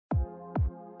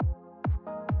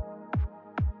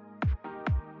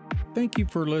Thank you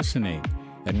for listening,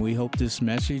 and we hope this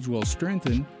message will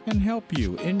strengthen and help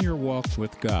you in your walk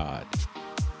with God.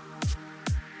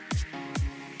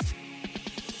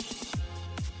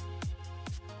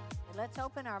 Let's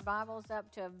open our Bibles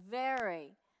up to a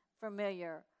very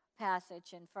familiar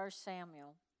passage in 1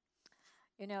 Samuel.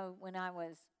 You know, when I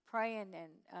was praying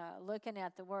and looking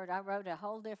at the Word, I wrote a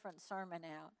whole different sermon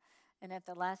out. And at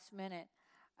the last minute,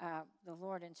 the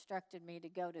Lord instructed me to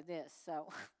go to this. So,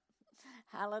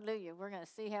 hallelujah. We're going to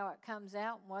see how it comes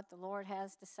out and what the Lord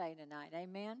has to say tonight.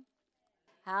 Amen?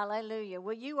 Hallelujah.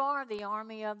 Well, you are the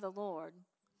army of the Lord.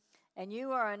 And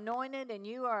you are anointed and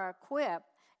you are equipped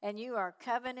and you are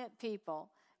covenant people.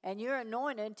 And you're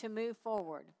anointed to move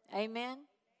forward. Amen?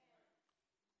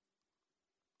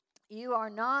 You are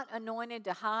not anointed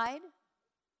to hide.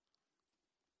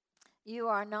 You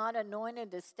are not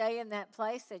anointed to stay in that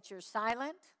place that you're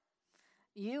silent.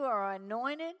 You are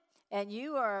anointed and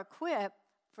you are equipped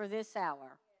for this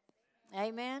hour.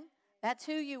 Amen? That's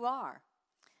who you are.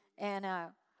 And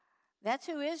that's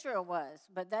who Israel was,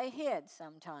 but they hid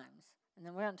sometimes. And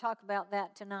then we're going to talk about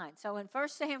that tonight. So in 1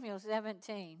 Samuel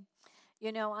 17,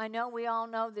 you know, I know we all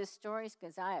know this story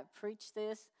because I have preached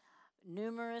this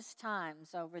numerous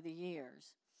times over the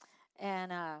years.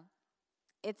 And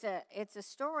it's a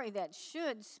story that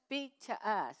should speak to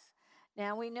us.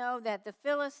 Now we know that the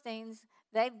Philistines,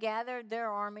 they've gathered their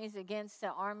armies against the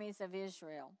armies of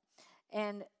Israel.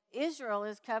 And Israel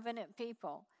is covenant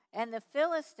people. And the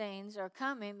Philistines are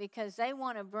coming because they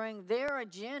want to bring their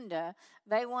agenda,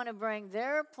 they want to bring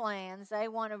their plans, they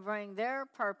want to bring their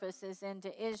purposes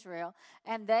into Israel,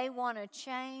 and they want to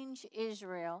change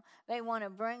Israel. They want to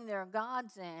bring their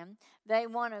gods in. They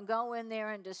want to go in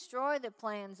there and destroy the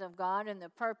plans of God and the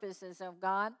purposes of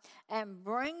God and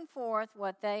bring forth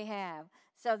what they have.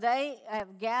 So they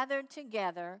have gathered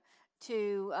together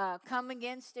to come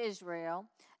against Israel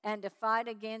and to fight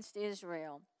against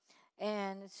Israel.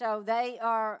 And so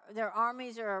their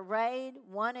armies are arrayed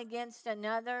one against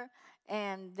another,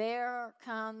 and there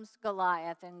comes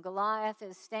Goliath. And Goliath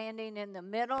is standing in the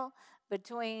middle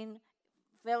between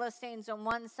Philistines on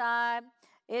one side,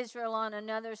 Israel on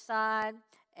another side,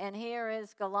 and here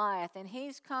is Goliath. And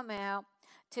he's come out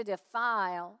to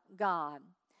defile God.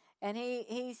 And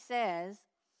he says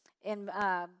in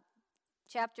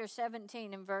chapter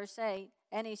 17 and verse 8,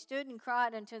 "And he stood and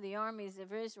cried unto the armies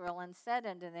of Israel and said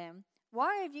unto them,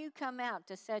 Why have you come out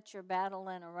to set your battle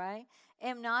in array?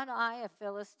 Am not I a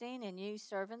Philistine, and you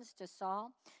servants to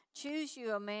Saul? Choose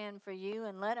you a man for you,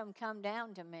 and let him come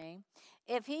down to me.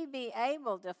 If he be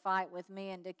able to fight with me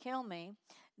and to kill me,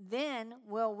 then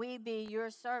will we be your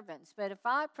servants. But if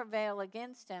I prevail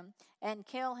against him and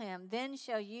kill him, then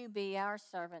shall you be our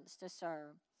servants to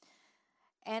serve."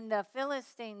 And the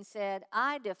Philistine said,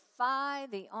 "I defy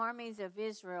the armies of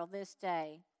Israel this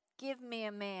day. Give me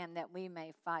a man that we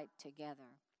may fight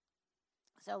together."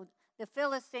 So the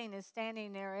Philistine is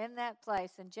standing there in that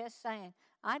place and just saying,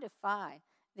 "I defy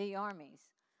the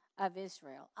armies of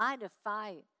Israel. I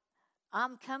defy,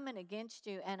 I'm coming against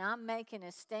you and I'm making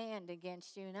a stand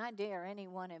against you, and I dare any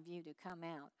one of you to come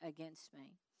out against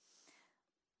me."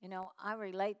 You know, I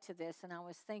relate to this, and I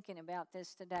was thinking about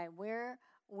this today, where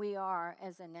we are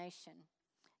as a nation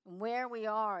and where we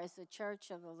are as the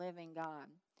church of the living God.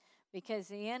 Because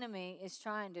the enemy is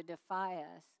trying to defy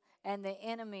us, and the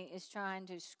enemy is trying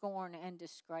to scorn and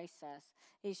disgrace us.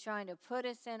 He's trying to put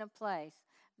us in a place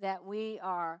that we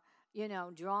are,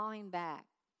 drawing back.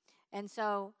 And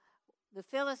so the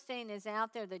Philistine is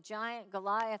out there, the giant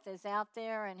Goliath is out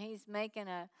there, and he's making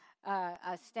a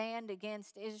stand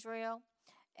against Israel.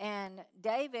 And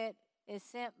David is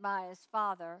sent by his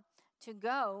father to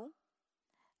go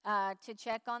to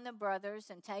check on the brothers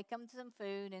and take them some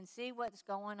food and see what's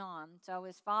going on. So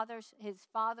his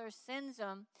father sends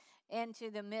him into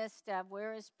the midst of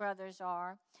where his brothers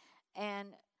are,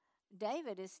 and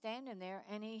David is standing there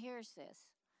and he hears this.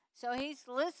 So he's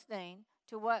listening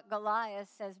to what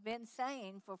Goliath has been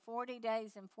saying for 40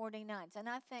 days and 40 nights. And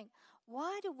I think,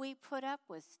 why do we put up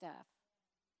with stuff?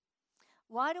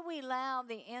 Why do we allow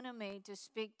the enemy to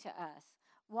speak to us?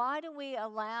 Why do we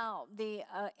allow the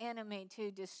enemy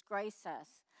to disgrace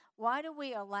us? Why do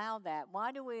we allow that?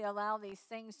 Why do we allow these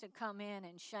things to come in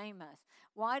and shame us?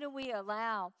 Why do we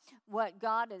allow what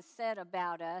God has said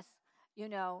about us,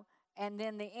 and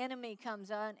then the enemy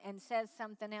comes on and says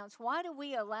something else? Why do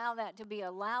we allow that to be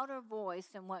a louder voice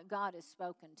than what God has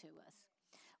spoken to us?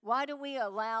 Why do we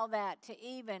allow that to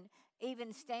even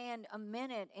stand a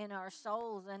minute in our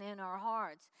souls and in our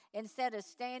hearts instead of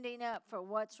standing up for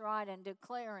what's right and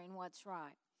declaring what's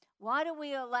right? Why do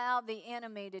we allow the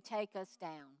enemy to take us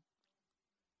down?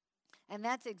 And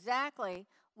that's exactly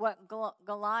what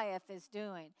Goliath is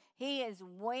doing. He is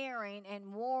wearing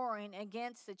and warring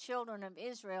against the children of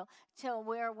Israel till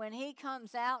where when he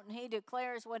comes out and he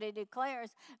declares what he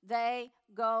declares, they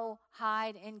go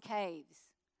hide in caves.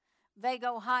 They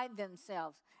go hide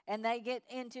themselves, and they get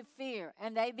into fear,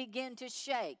 and they begin to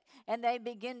shake, and they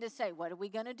begin to say, what are we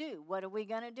going to do? What are we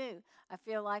going to do? I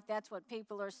feel like that's what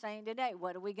people are saying today.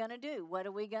 What are we going to do? What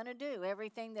are we going to do?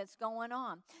 Everything that's going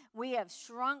on. We have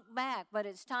shrunk back, but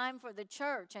it's time for the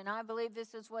church, and I believe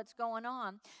this is what's going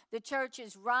on. The church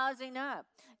is rising up.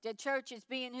 The church is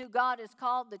being who God has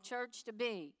called the church to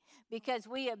be, because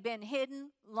we have been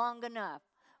hidden long enough.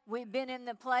 We've been in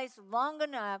the place long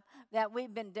enough that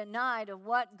we've been denied of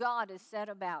what God has said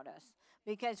about us,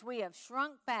 because we have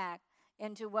shrunk back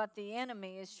into what the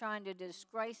enemy is trying to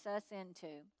disgrace us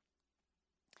into.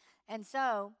 And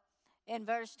so, in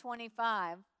verse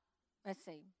 25,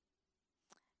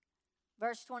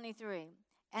 verse 23,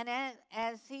 and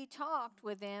as he talked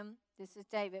with them, this is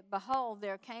David, behold,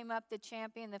 there came up the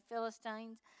champion, the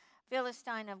Philistine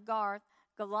of Garth,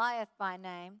 Goliath by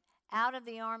name, out of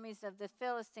the armies of the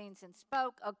Philistines, and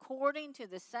spoke according to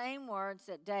the same words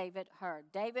that David heard.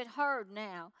 David heard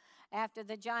now, after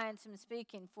the giants been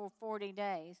speaking for 40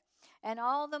 days. And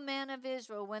all the men of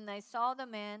Israel, when they saw the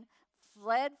man,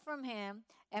 fled from him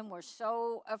and were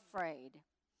so afraid.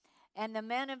 And the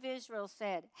men of Israel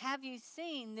said, have you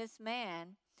seen this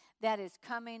man that is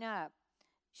coming up?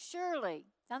 Surely,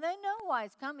 now they know why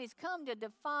he's come. He's come to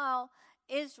defile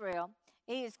Israel.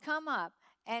 He has come up.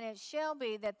 And it shall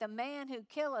be that the man who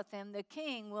killeth him, the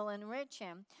king, will enrich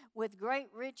him with great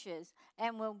riches,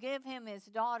 and will give him his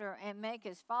daughter, and make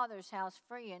his father's house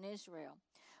free in Israel.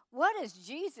 What has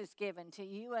Jesus given to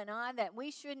you and I that we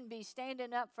shouldn't be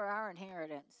standing up for our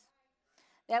inheritance?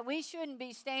 That we shouldn't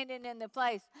be standing in the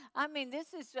place. I mean,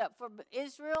 this is for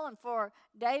Israel and for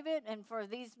David and for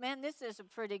these men, this is a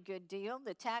pretty good deal.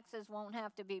 The taxes won't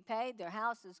have to be paid. Their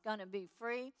house is going to be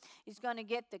free. He's going to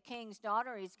get the king's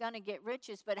daughter. He's going to get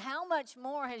riches. But how much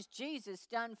more has Jesus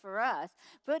done for us?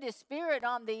 Put his spirit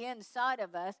on the inside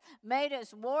of us, made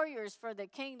us warriors for the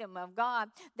kingdom of God,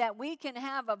 that we can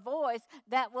have a voice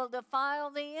that will defile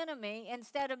the enemy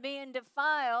instead of being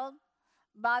defiled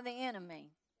by the enemy.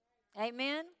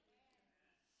 Amen?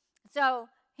 So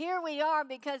here we are,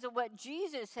 because of what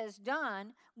Jesus has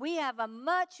done, we have a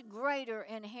much greater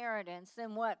inheritance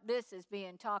than what this is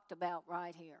being talked about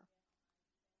right here.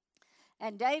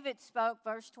 And David spoke,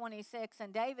 verse 26,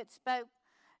 and David spoke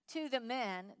to the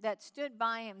men that stood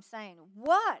by him, saying,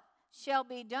 what shall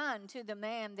be done to the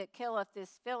man that killeth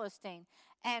this Philistine?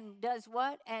 And does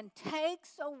what? And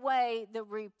takes away the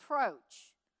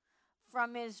reproach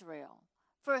from Israel.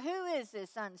 For who is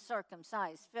this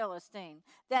uncircumcised Philistine,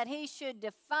 that he should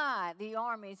defy the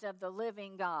armies of the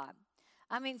living God?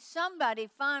 I mean, somebody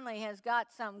finally has got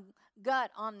some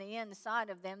gut on the inside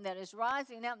of them that is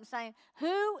rising up and saying,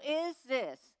 who is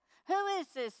this? Who is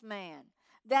this man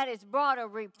that has brought a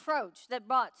reproach, that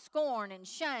brought scorn and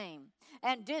shame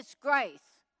and disgrace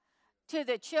to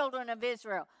the children of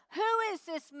Israel? Who is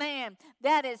this man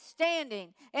that is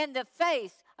standing in the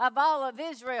face of all of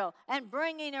Israel and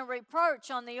bringing a reproach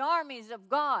on the armies of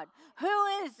God? Who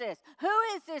is this? Who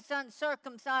is this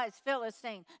uncircumcised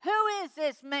Philistine? Who is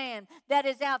this man that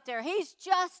is out there? He's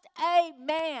just a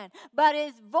man, but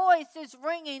his voice is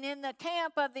ringing in the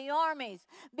camp of the armies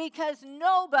because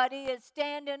nobody is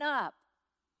standing up.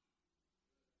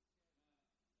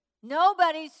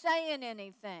 Nobody's saying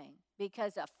anything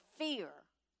because of fear.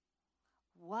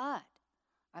 What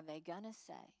are they going to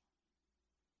say?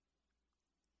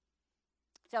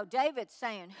 So David's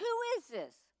saying, who is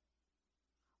this?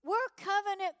 We're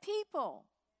covenant people.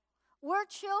 We're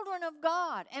children of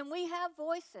God, and we have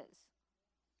voices.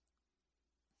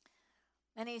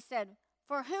 And he said,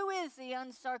 for who is the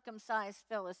uncircumcised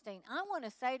Philistine? I want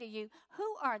to say to you,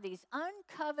 who are these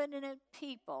uncovenanted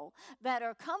people that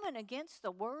are coming against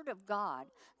the word of God,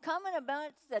 coming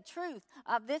against the truth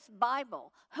of this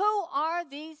Bible? Who are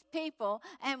these people,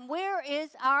 and where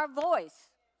is our voice?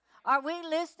 Are we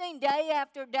listening day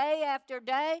after day after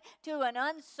day to an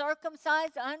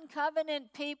uncircumcised,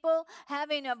 uncovenanted people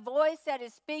having a voice that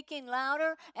is speaking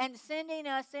louder and sending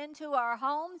us into our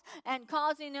homes and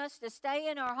causing us to stay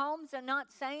in our homes and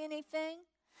not say anything?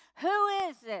 Who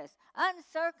is this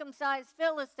uncircumcised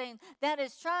Philistine that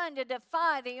is trying to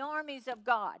defy the armies of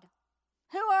God?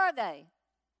 Who are they?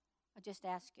 I just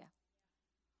ask you.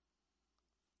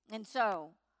 And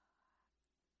so,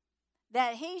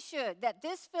 that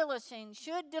this Philistine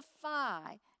should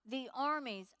defy the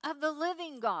armies of the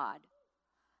living God.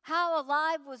 How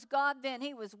alive was God then?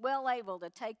 He was well able to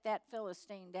take that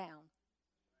Philistine down.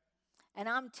 And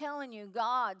I'm telling you,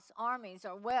 God's armies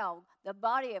are the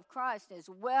body of Christ is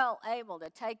well able to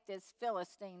take this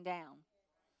Philistine down.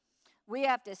 We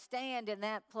have to stand in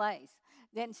that place.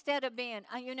 Instead of being,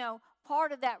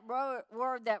 part of that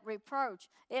word, that reproach,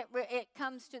 it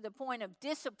comes to the point of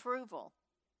disapproval,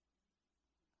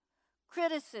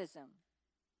 criticism,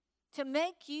 to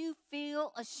make you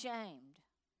feel ashamed.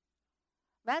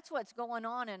 That's what's going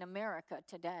on in America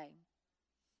today.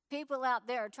 People out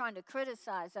there are trying to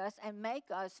criticize us and make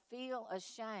us feel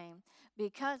ashamed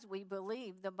because we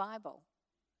believe the Bible.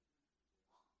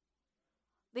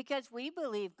 Because we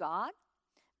believe God,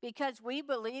 because we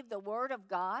believe the Word of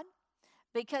God,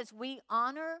 because we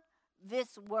honor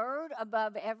this Word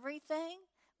above everything,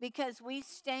 because we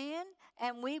stand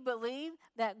and we believe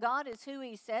that God is who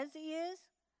He says He is,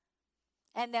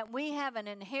 and that we have an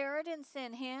inheritance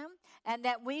in Him, and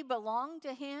that we belong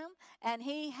to Him, and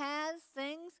He has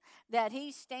things that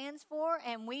He stands for,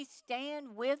 and we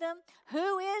stand with Him.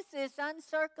 Who is this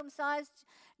uncircumcised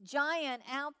giant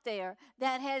out there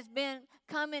that has been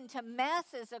coming to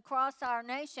masses across our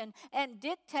nation and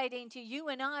dictating to you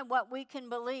and I what we can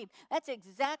believe? That's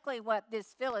exactly what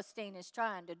this Philistine is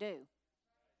trying to do.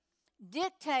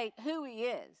 Dictate who he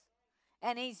is.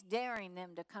 And he's daring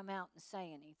them to come out and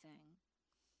say anything.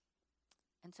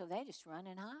 And so they just run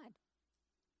and hide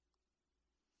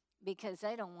because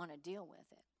they don't want to deal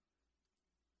with it.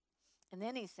 And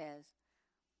then he says,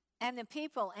 and the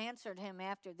people answered him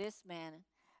after this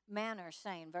manner,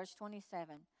 saying, verse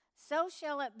 27, so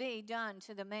shall it be done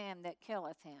to the man that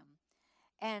killeth him.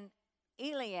 And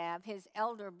Eliab, his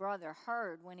elder brother,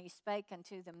 heard when he spake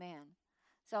unto the men.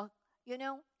 So,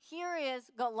 here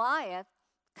is Goliath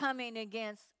coming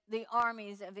against the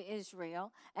armies of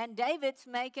Israel, and David's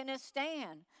making a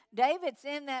stand. David's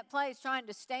in that place trying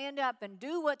to stand up and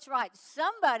do what's right.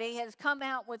 Somebody has come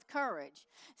out with courage.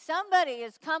 Somebody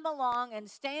has come along and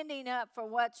standing up for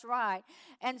what's right.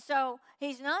 And so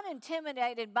he's not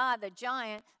intimidated by the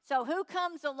giant. So who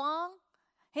comes along?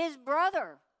 His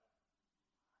brother.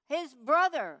 His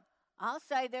brother. I'll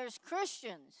say there's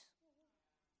Christians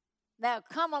that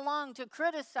come along to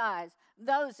criticize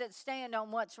those that stand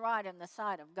on what's right in the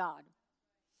sight of God.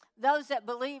 Those that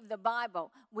believe the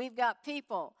Bible. We've got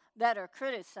people that are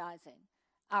criticizing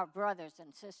our brothers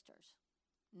and sisters.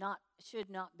 Should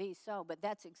not be so, but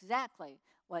that's exactly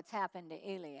what's happened to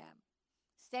Eliab.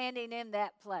 Standing in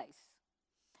that place.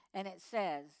 And it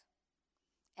says,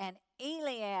 and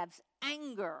Eliab's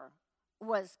anger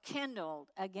was kindled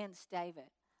against David.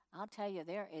 I'll tell you,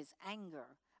 there is anger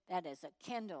that is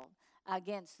kindled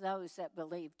against those that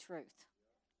believe truth.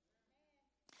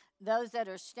 Those that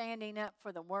are standing up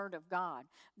for the Word of God.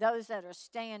 Those that are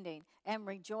standing and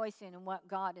rejoicing in what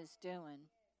God is doing.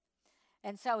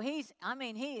 And so he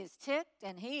is ticked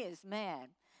and he is mad.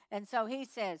 And so he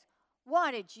says,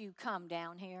 why did you come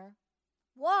down here?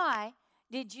 Why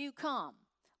did you come?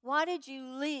 Why did you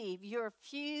leave your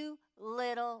few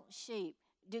little sheep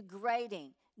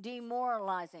degrading,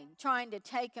 demoralizing, trying to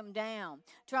take them down,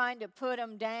 trying to put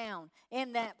them down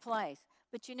in that place?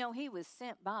 But he was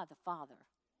sent by the Father.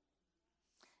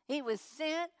 He was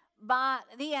sent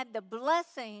he had the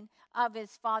blessing of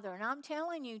his Father. And I'm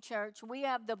telling you, church, we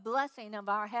have the blessing of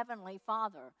our Heavenly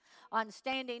Father on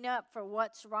standing up for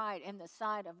what's right in the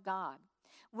sight of God.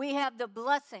 We have the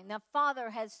blessing. The Father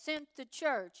has sent the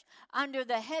church under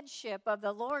the headship of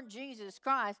the Lord Jesus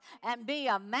Christ and be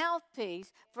a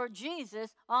mouthpiece for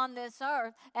Jesus on this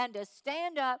earth and to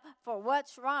stand up for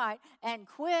what's right and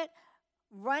quit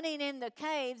running in the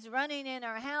caves, running in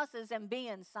our houses and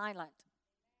being silent.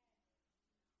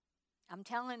 I'm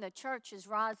telling you, the church is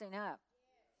rising up.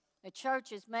 The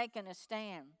church is making a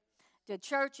stand. The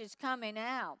church is coming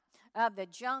out of the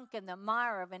junk and the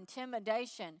mire of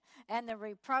intimidation and the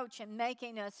reproach and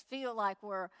making us feel like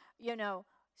we're,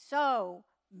 so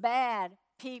bad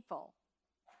people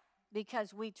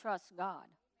because we trust God.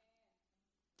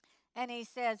 And he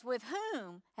says, with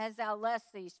whom hast thou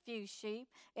left these few sheep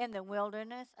in the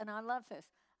wilderness? And I love this.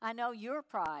 I know your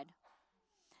pride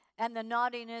and the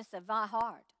naughtiness of thy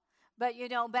heart. But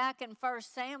back in 1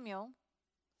 Samuel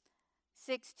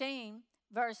 16,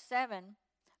 verse 7,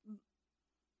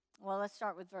 well, let's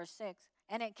start with verse 6.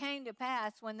 And it came to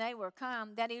pass when they were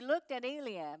come that he looked at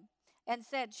Eliab and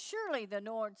said, surely the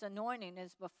Lord's anointing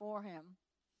is before him.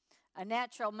 A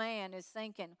natural man is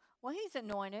thinking, well, he's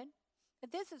anointed.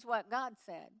 But this is what God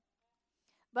said.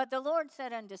 But the Lord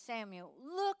said unto Samuel,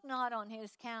 look not on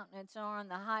his countenance or on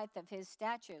the height of his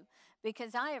stature,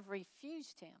 because I have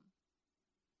refused him.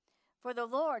 For the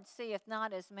Lord seeth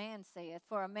not as man seeth,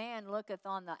 for a man looketh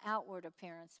on the outward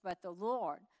appearance, but the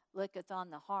Lord looketh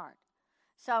on the heart.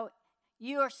 So,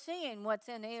 you are seeing what's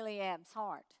in Eliab's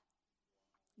heart.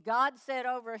 God said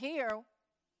over here,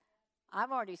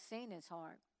 I've already seen his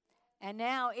heart. And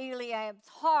now Eliab's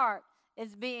heart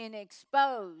is being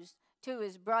exposed to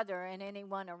his brother and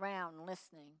anyone around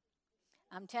listening.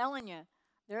 I'm telling you,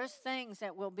 there's things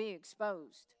that will be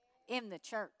exposed in the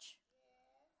church.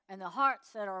 And the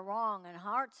hearts that are wrong and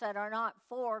hearts that are not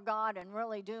for God and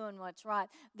really doing what's right,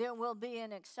 there will be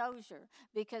an exposure,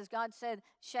 because God said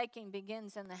shaking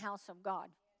begins in the house of God.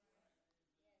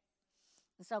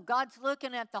 And so God's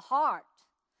looking at the heart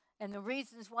and the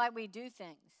reasons why we do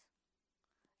things.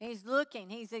 He's looking,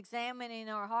 he's examining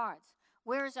our hearts.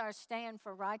 Where's our stand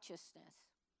for righteousness?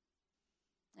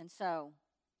 And so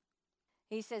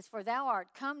he says, for thou art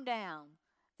come down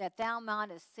that thou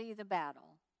mightest see the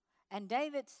battle. And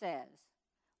David says,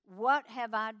 what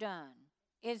have I done?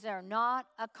 Is there not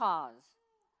a cause?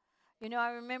 You know,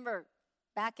 I remember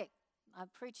I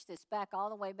preached this back all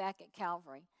the way back at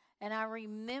Calvary. And I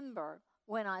remember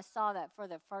when I saw that for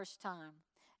the first time.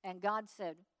 And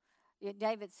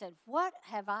David said, what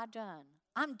have I done?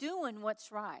 I'm doing what's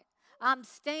right. I'm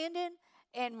standing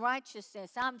in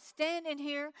righteousness. I'm standing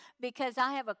here because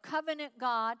I have a covenant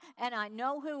God and I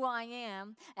know who I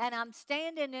am, and I'm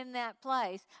standing in that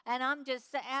place, and I'm just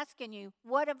asking you,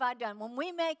 what have I done? When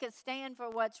we make a stand for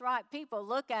what's right, people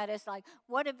look at us like,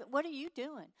 what are you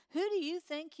doing? Who do you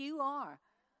think you are?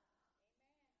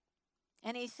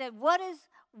 And he said,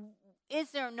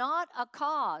 is there not a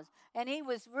cause? And he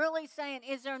was really saying,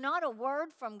 is there not a word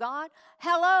from God?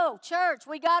 Hello, church,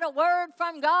 we got a word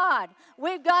from God.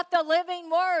 We've got the living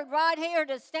word right here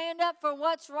to stand up for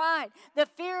what's right. The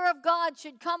fear of God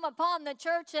should come upon the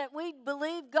church, that we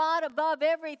believe God above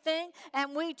everything,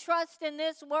 and we trust in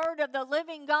this word of the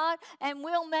living God, and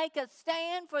we'll make a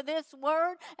stand for this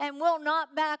word, and we'll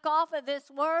not back off of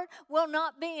this word. We'll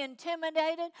not be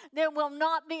intimidated. There will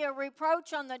not be a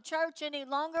reproach on the church any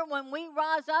longer when we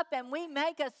rise up and we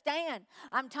make a stand.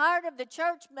 I'm tired of the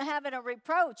church having a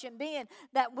reproach and being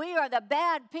that we are the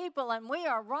bad people and we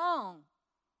are wrong.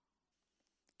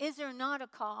 Is there not a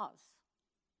cause?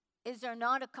 Is there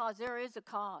not a cause? There is a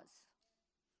cause.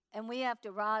 And we have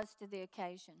to rise to the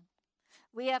occasion.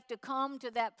 We have to come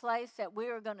to that place that we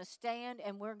are going to stand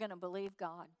and we're going to believe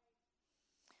God.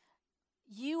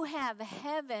 You have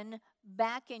heaven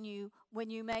backing you when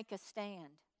you make a stand.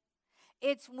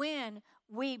 It's when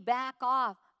we back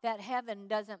off that heaven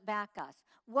doesn't back us.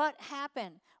 What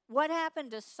happened? What happened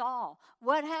to Saul?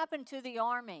 What happened to the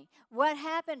army? What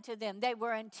happened to them? They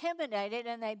were intimidated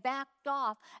and they backed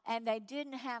off, and they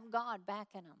didn't have God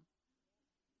backing them.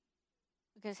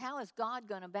 Because how is God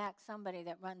going to back somebody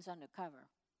that runs undercover?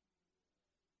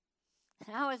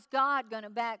 How is God going to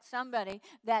back somebody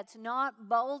that's not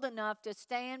bold enough to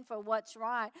stand for what's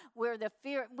right?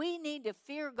 We need to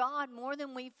fear God more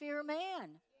than we fear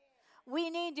man.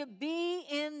 We need to be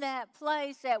in that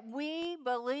place that we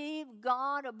believe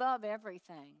God above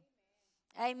everything.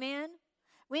 Amen?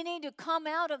 We need to come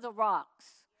out of the rocks.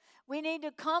 We need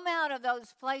to come out of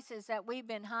those places that we've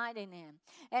been hiding in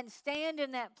and stand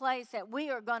in that place that we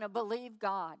are going to believe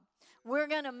God. We're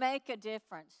going to make a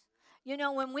difference. You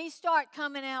know, when we start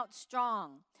coming out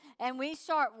strong and we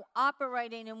start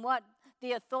operating in what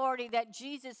the authority that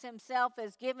Jesus himself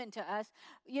has given to us,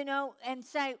 you know, and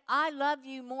say, I love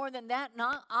you more than that.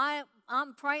 And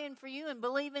I'm praying for you and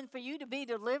believing for you to be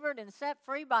delivered and set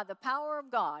free by the power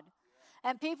of God.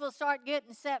 And people start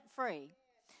getting set free.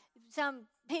 Some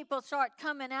people start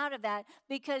coming out of that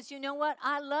because, you know what,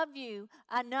 I love you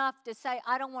enough to say,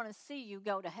 I don't want to see you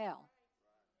go to hell.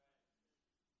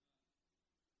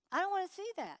 I don't want to see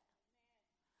that.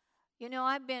 You know,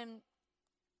 I've been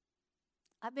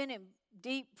in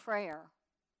deep prayer.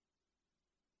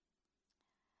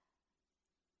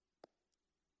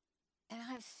 And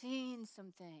I've seen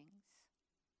some things.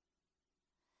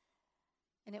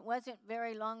 And it wasn't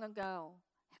very long ago.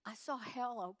 I saw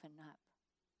hell open up.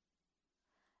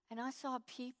 And I saw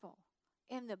people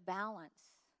in the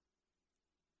balance.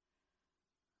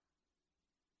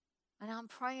 And I'm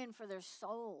praying for their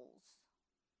souls.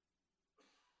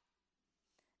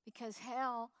 Because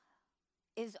hell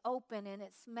is open and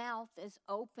its mouth is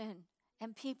open,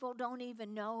 and people don't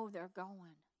even know they're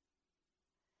going.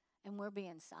 And we're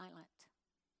being silent.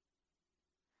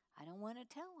 I don't want to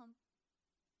tell them.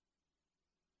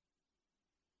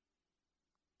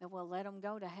 But we'll let them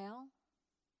go to hell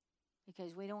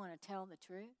because we don't want to tell the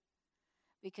truth,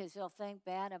 because they'll think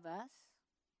bad of us.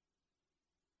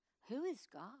 Who is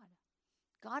God?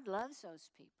 God loves those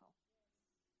people.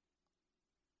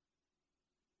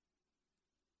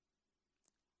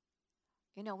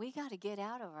 You know, we got to get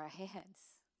out of our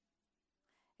heads.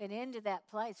 and into that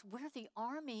place. We're the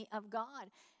army of God.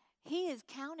 He is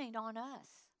counting on us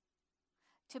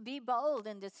to be bold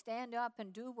and to stand up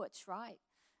and do what's right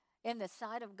in the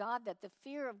sight of God, that the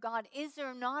fear of God. Is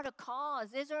there not a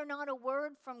cause? Is there not a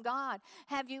word from God?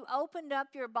 Have you opened up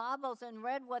your Bibles and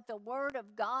read what the Word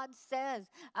of God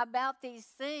says about these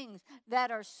things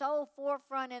that are so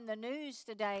forefront in the news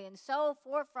today and so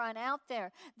forefront out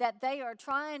there, that they are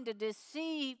trying to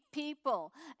deceive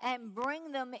people and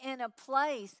bring them in a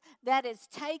place that is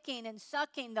taking and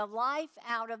sucking the life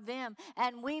out of them?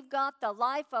 And we've got the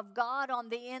life of God on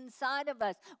the inside of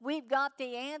us. We've got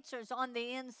the answers on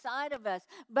the inside of us.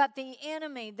 But the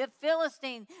enemy, the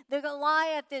Philistine, the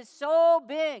Goliath is so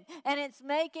big, and it's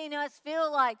making us feel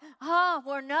like,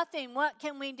 we're nothing. What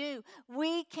can we do?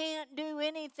 We can't do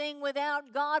anything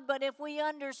without God. But if we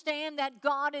understand that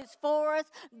God is for us,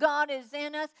 God is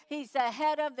in us, He's the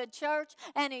head of the church,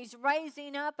 and He's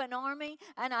raising up an army.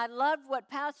 And I loved what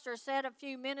Pastor said a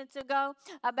few minutes ago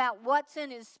about what's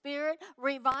in His Spirit.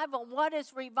 Revival. What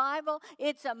is revival?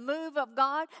 It's a move of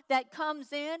God that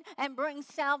comes in and brings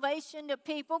salvation to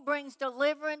people, brings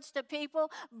deliverance to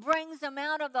people, brings them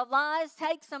out of the lies,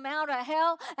 takes them out of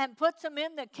hell, and puts them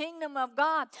in the kingdom of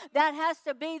God. That has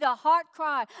to be the heart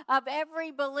cry of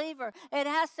every believer. It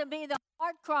has to be the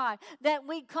heart cry that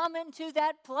we come into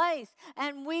that place,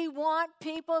 and we want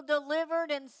people delivered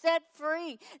and set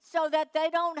free so that they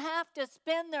don't have to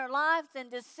spend their lives in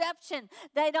deception.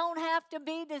 They don't have to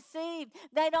be deceived.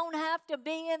 They don't have to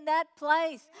be in that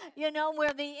place,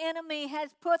 where the enemy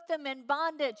has put them in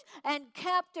bondage and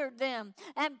captured them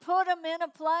and put them in a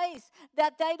place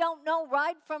that they don't know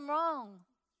right from wrong.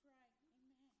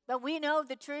 But we know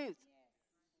the truth.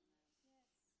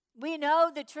 We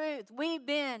know the truth. We've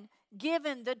been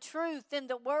given the truth in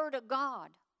the Word of God.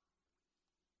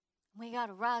 We got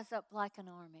to rise up like an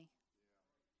army.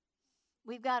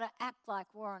 We've got to act like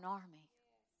we're an army.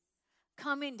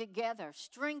 Coming together,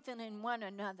 strengthening one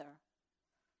another.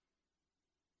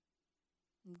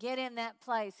 And get in that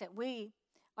place that we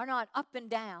are not up and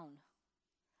down,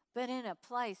 but in a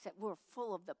place that we're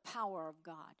full of the power of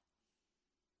God.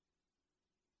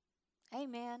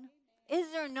 Amen.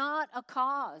 Is there not a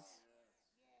cause?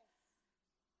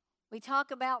 We talk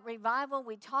about revival.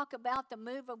 We talk about the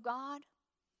move of God.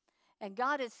 And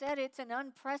God has said it's an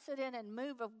unprecedented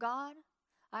move of God.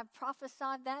 I've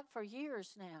prophesied that for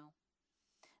years now,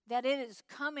 that it is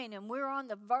coming and we're on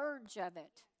the verge of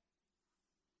it.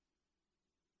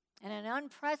 And an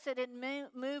unprecedented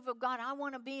move of God, I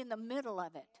want to be in the middle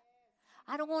of it.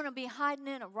 I don't want to be hiding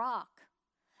in a rock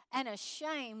and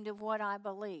ashamed of what I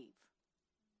believe.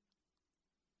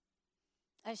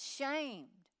 Ashamed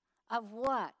of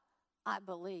what I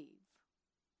believe.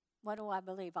 What do I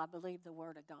believe? I believe the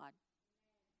Word of God.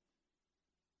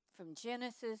 From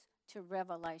Genesis to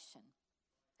Revelation.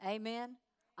 Amen?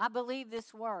 I believe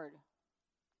this Word.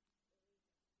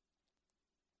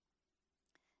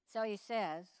 So he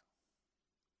says,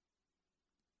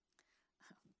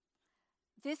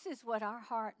 this is what our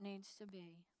heart needs to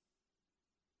be.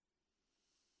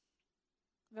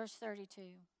 Verse 32.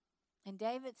 And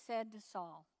David said to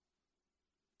Saul,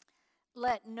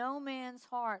 let no man's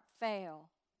heart fail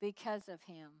because of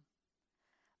him.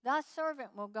 Thy servant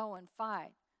will go and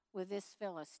fight with this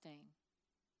Philistine.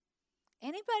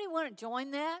 Anybody want to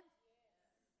join that?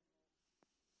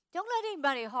 Don't let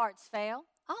anybody's hearts fail.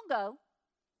 I'll go.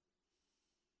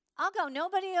 I'll go.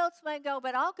 Nobody else may go,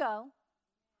 but I'll go.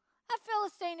 That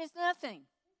Philistine is nothing.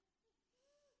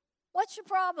 What's your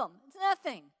problem? It's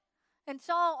nothing. And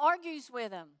Saul argues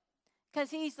with him because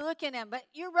he's looking at him. But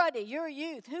you're ruddy. You're a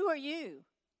youth. Who are you?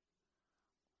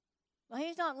 Well,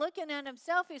 he's not looking at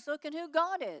himself. He's looking who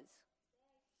God is.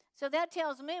 So that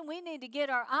tells me we need to get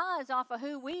our eyes off of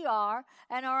who we are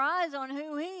and our eyes on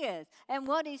who He is and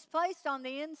what He's placed on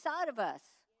the inside of us.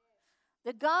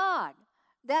 The God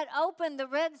that opened the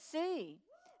Red Sea.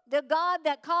 The God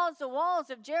that caused the walls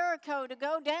of Jericho to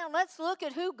go down. Let's look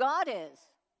at who God is.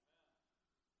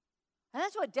 And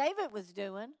that's what David was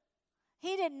doing.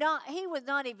 He was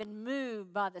not even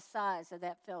moved by the size of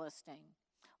that Philistine.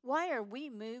 Why are we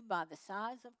moved by the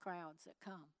size of crowds that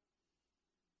come?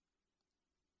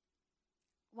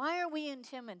 Why are we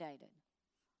intimidated?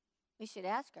 We should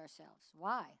ask ourselves,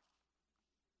 why?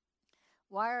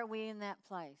 Why are we in that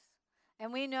place?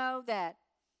 And we know that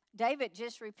David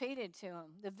just repeated to him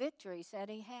the victories that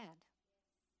he had.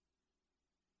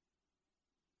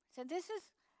 So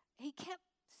he kept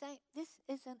saying, this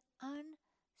is an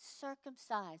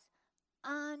uncircumcised,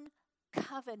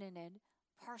 uncovenanted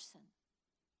person.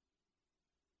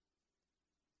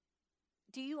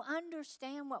 Do you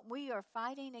understand what we are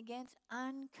fighting against?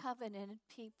 Uncovenanted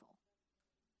people.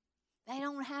 They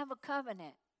don't have a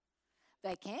covenant.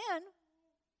 They can,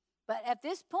 but at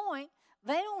this point,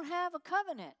 they don't have a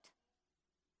covenant.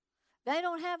 They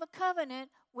don't have a covenant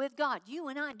with God. You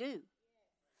and I do.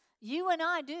 You and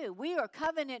I do. We are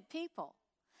covenant people.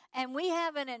 And we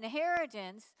have an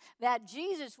inheritance that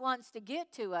Jesus wants to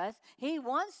get to us. He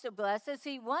wants to bless us.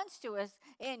 He wants to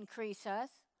increase us.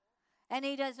 And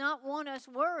He does not want us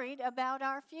worried about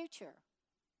our future,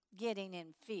 getting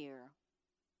in fear.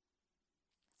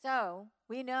 So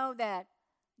we know that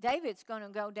David's going to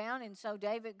go down, and so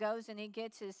David goes and he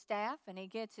gets his staff and he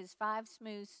gets his 5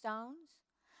 smooth stones.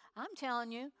 I'm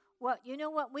telling you, you know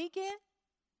what we get?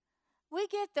 We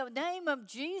get the name of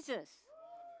Jesus.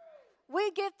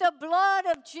 We get the blood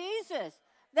of Jesus.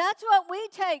 That's what we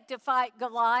take to fight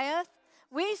Goliath.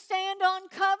 We stand on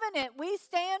covenant. We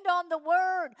stand on the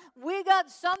word. We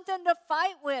got something to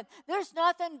fight with. There's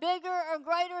nothing bigger or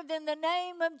greater than the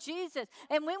name of Jesus.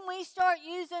 And when we start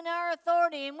using our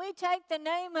authority and we take the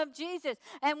name of Jesus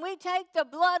and we take the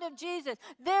blood of Jesus,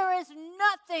 there is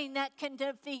nothing that can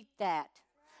defeat that.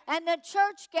 And the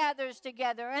church gathers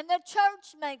together, and the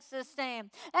church makes a stand,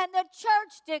 and the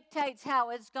church dictates how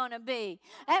it's going to be.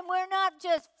 And we're not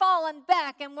just falling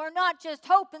back, and we're not just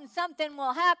hoping something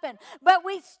will happen, but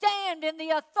we stand in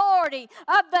the authority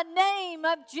of the name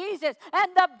of Jesus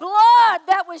and the blood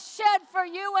that was shed for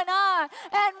you and I,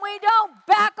 and we don't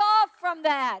back off from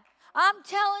that. I'm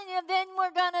telling you, then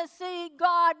we're going to see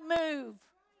God move,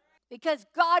 because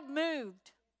God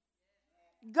moved.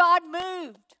 God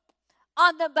moved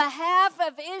on the behalf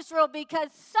of Israel because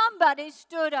somebody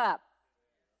stood up.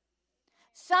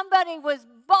 Somebody was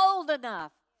bold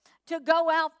enough to go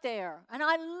out there. And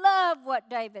I love what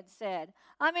David said.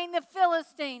 I mean, the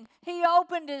Philistine, he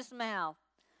opened his mouth.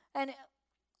 And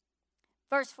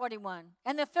verse 41,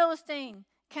 and the Philistine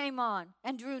came on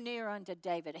and drew near unto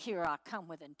David. Here I come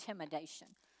with intimidation.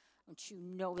 Don't you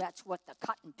know that's what the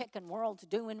cotton picking world's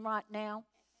doing right now?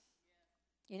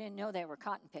 You didn't know they were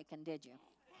cotton picking, did you?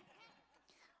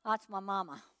 That's my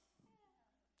mama.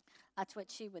 That's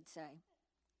what she would say.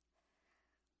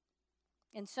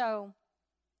 And so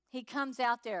he comes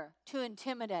out there to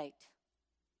intimidate.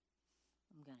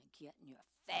 I'm going to get in your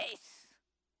face.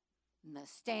 I'm going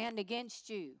to stand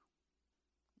against you.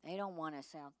 They don't want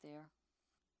us out there.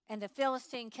 And the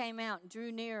Philistine came out and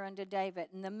drew near unto David.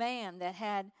 And the man that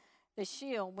had the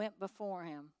shield went before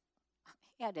him.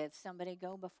 He had to have somebody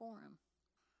go before him.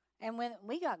 And when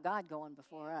we got God going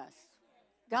before us.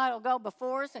 God will go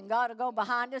before us and God will go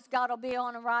behind us. God will be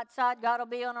on the right side. God will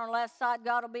be on our left side.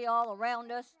 God will be all around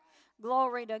us.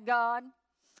 Glory to God.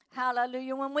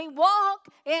 Hallelujah. When we walk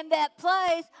in that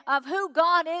place of who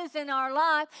God is in our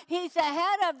life, He's the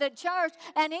head of the church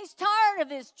and He's tired of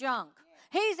His junk.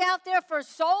 He's out there for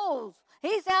souls.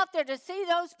 He's out there to see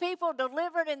those people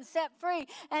delivered and set free.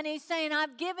 And He's saying,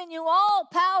 I've given you all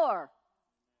power.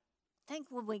 I think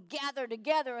when we gather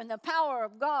together in the power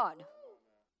of God.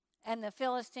 And the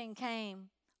Philistine came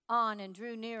on and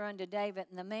drew near unto David,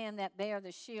 and the man that bare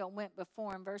the shield went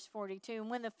before him. Verse 42, and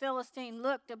when the Philistine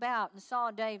looked about and saw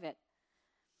David,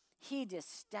 he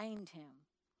disdained him.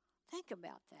 Think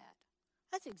about that.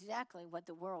 That's exactly what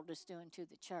the world is doing to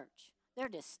the church. They're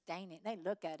disdaining. They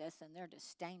look at us and they're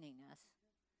disdaining us.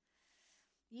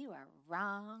 You are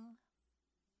wrong.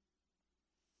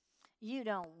 You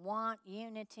don't want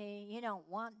unity. You don't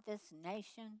want this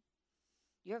nation.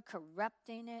 You're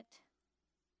corrupting it.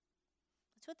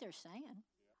 That's what they're saying.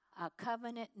 A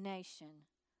covenant nation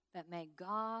that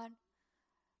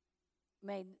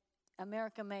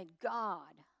America made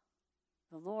God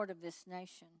the Lord of this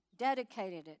nation,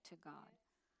 dedicated it to God.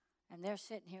 And they're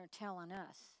sitting here telling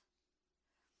us.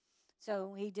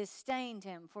 So he disdained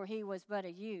him, for he was but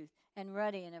a youth and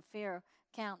ruddy and of fair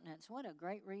countenance. What a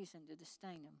great reason to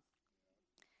disdain him.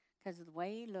 Because of the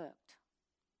way he looked.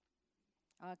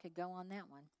 Oh, I could go on that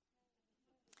one.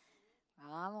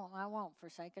 Well, I won't for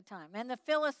sake of time. And the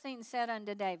Philistine said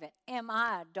unto David, am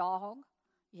I a dog?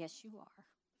 Yes, you are.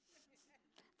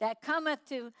 That cometh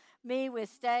to me with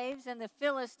staves. And the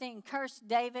Philistine cursed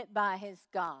David by his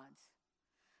gods.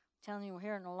 I'm telling you, we're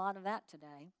hearing a lot of that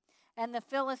today. And the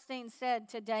Philistine said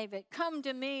to David, come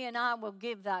to me, and I will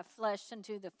give thy flesh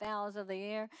unto the fowls of the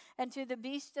air and to the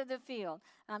beasts of the field.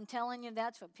 I'm telling you,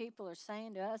 that's what people are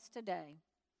saying to us today.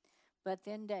 But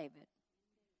then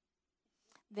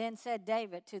said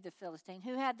David to the Philistine.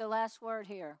 Who had the last word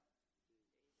here?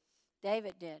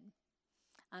 David did.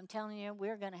 I'm telling you,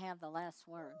 we're going to have the last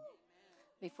word.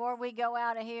 Before we go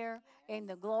out of here in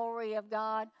the glory of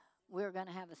God, we're going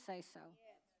to have a say-so.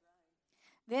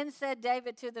 Then said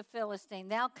David to the Philistine,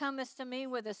 thou comest to me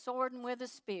with a sword and with a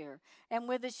spear and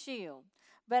with a shield.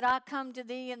 But I come to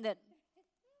thee in the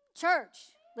Church,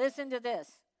 listen to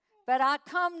this. But I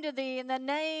come to thee in the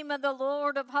name of the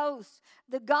Lord of hosts,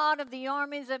 the God of the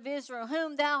armies of Israel,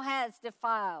 whom thou hast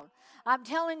defiled. I'm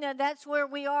telling you, that's where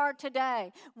we are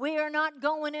today. We are not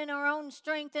going in our own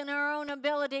strength and our own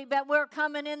ability, but we're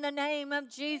coming in the name of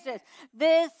Jesus.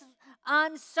 This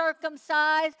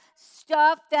uncircumcised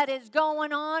stuff that is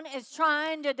going on is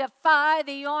trying to defy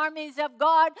the armies of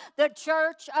God, the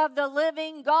church of the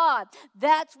living God.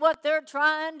 That's what they're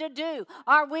trying to do.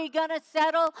 Are we going to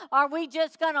settle? Are we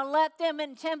just going to let them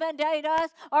intimidate us?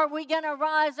 Are we going to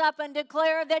rise up and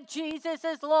declare that Jesus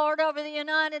is Lord over the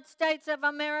United States of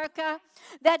America?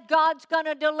 That God's going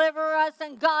to deliver us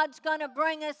and God's going to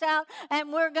bring us out,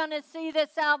 and we're going to see the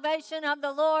salvation of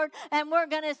the Lord, and we're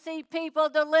going to see people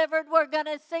delivered. We're going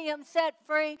to see them set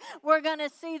free. We're going to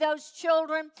see those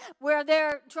children where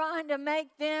they're trying to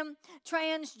make them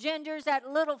transgenders at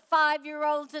little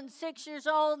 5-year-olds and 6 years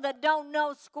old that don't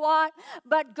know squat.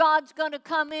 But God's going to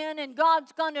come in and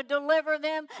God's going to deliver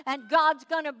them and God's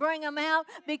going to bring them out,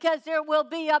 because there will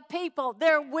be a people.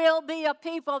 There will be a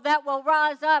people that will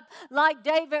rise up like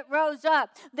David rose up.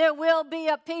 There will be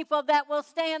a people that will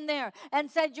stand there and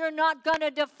said, you're not going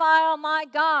to defile my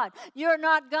God. You're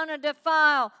not going to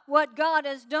defile what God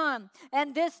has done.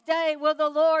 And this day will the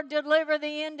Lord deliver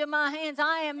thee into my hands.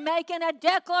 I am making a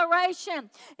declaration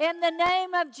in the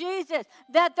name of Jesus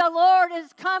that the Lord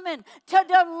is coming to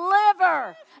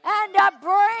deliver and to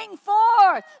bring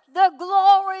forth the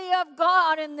glory of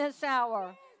God in this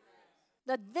hour.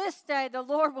 That this day the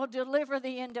Lord will deliver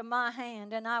thee into my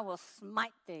hand, and I will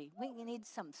smite thee. We need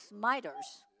some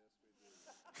smiters.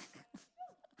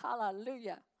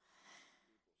 Hallelujah.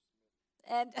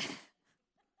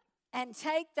 And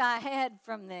take thy head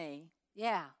from thee.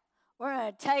 Yeah, we're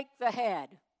going to take the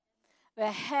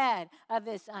head of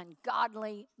this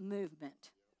ungodly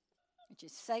movement, which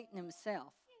is Satan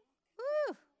himself.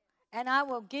 Woo. And I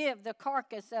will give the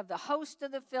carcass of the host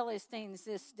of the Philistines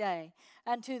this day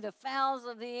unto the fowls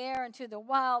of the air and to the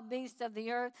wild beasts of the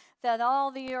earth, that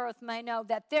all the earth may know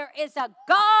that there is a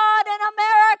God in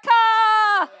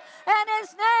America, and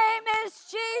his name is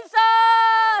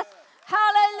Jesus.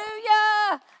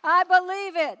 Hallelujah. I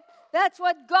believe it. That's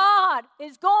what God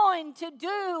is going to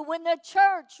do when the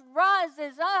church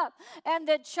rises up and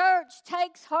the church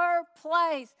takes her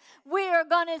place. We are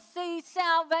going to see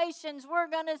salvations. We're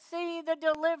going to see the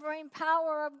delivering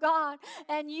power of God.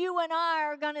 And you and I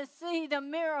are going to see the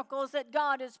miracles that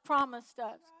God has promised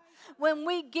us. When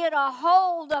we get a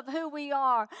hold of who we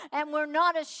are, and we're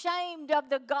not ashamed of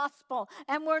the gospel,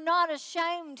 and we're not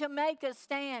ashamed to make a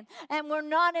stand, and we're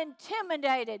not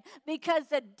intimidated, because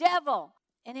the devil,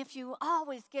 and if you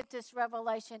always get this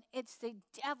revelation, it's the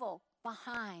devil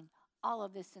behind all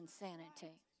of this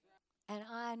insanity. And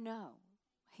I know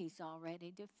he's already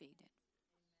defeated.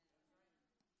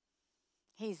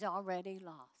 He's already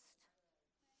lost.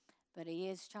 But he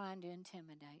is trying to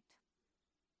intimidate.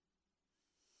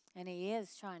 And he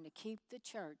is trying to keep the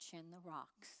church in the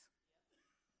rocks.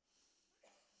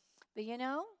 But you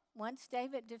know, once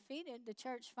David defeated, the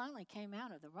church finally came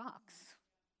out of the rocks.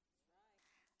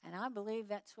 And I believe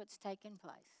that's what's taken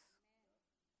place.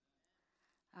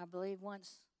 I believe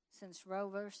since Roe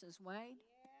versus Wade,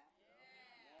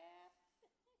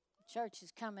 the church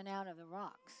is coming out of the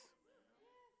rocks.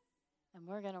 And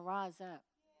we're going to rise up.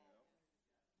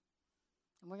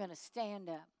 And we're going to stand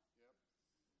up.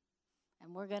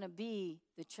 And we're going to be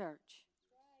the church.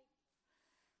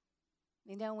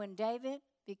 You know, when David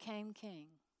became king,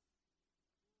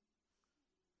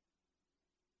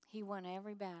 he won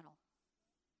every battle.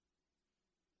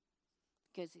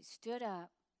 Because he stood up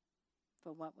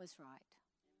for what was right.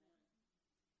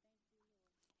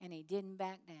 And he didn't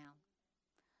back down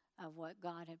of what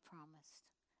God had promised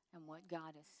and what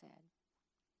God has said.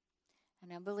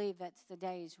 And I believe that's the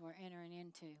days we're entering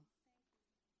into.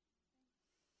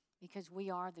 Because we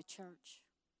are the church.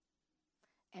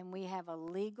 And we have a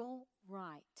legal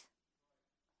right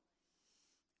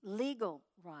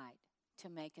to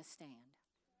make a stand.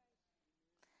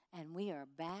 And we are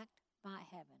backed by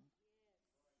heaven.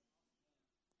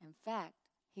 In fact,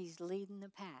 he's leading the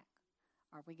pack.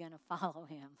 Are we going to follow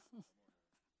him?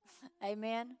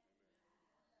 Amen?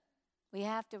 We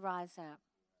have to rise up.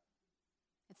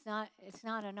 It's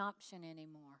not an option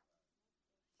anymore.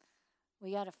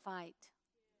 We got to fight.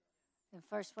 The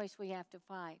first place we have to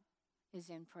fight is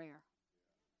in prayer.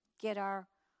 Get our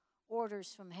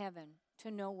orders from heaven to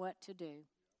know what to do.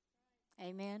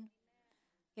 Amen?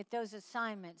 Get those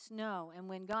assignments, know. And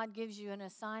when God gives you an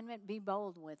assignment, be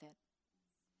bold with it.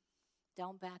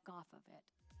 Don't back off of it.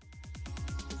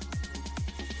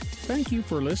 Thank you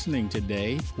for listening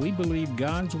today. We believe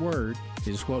God's Word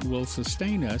is what will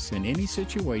sustain us in any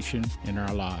situation in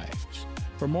our lives.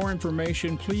 For more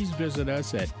information, please visit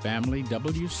us at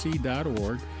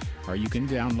familywc.org, or you can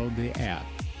download the app.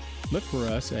 Look for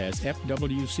us as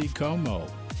FWC Como.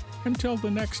 Until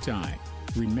the next time,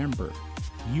 remember,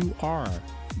 you are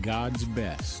God's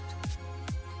best.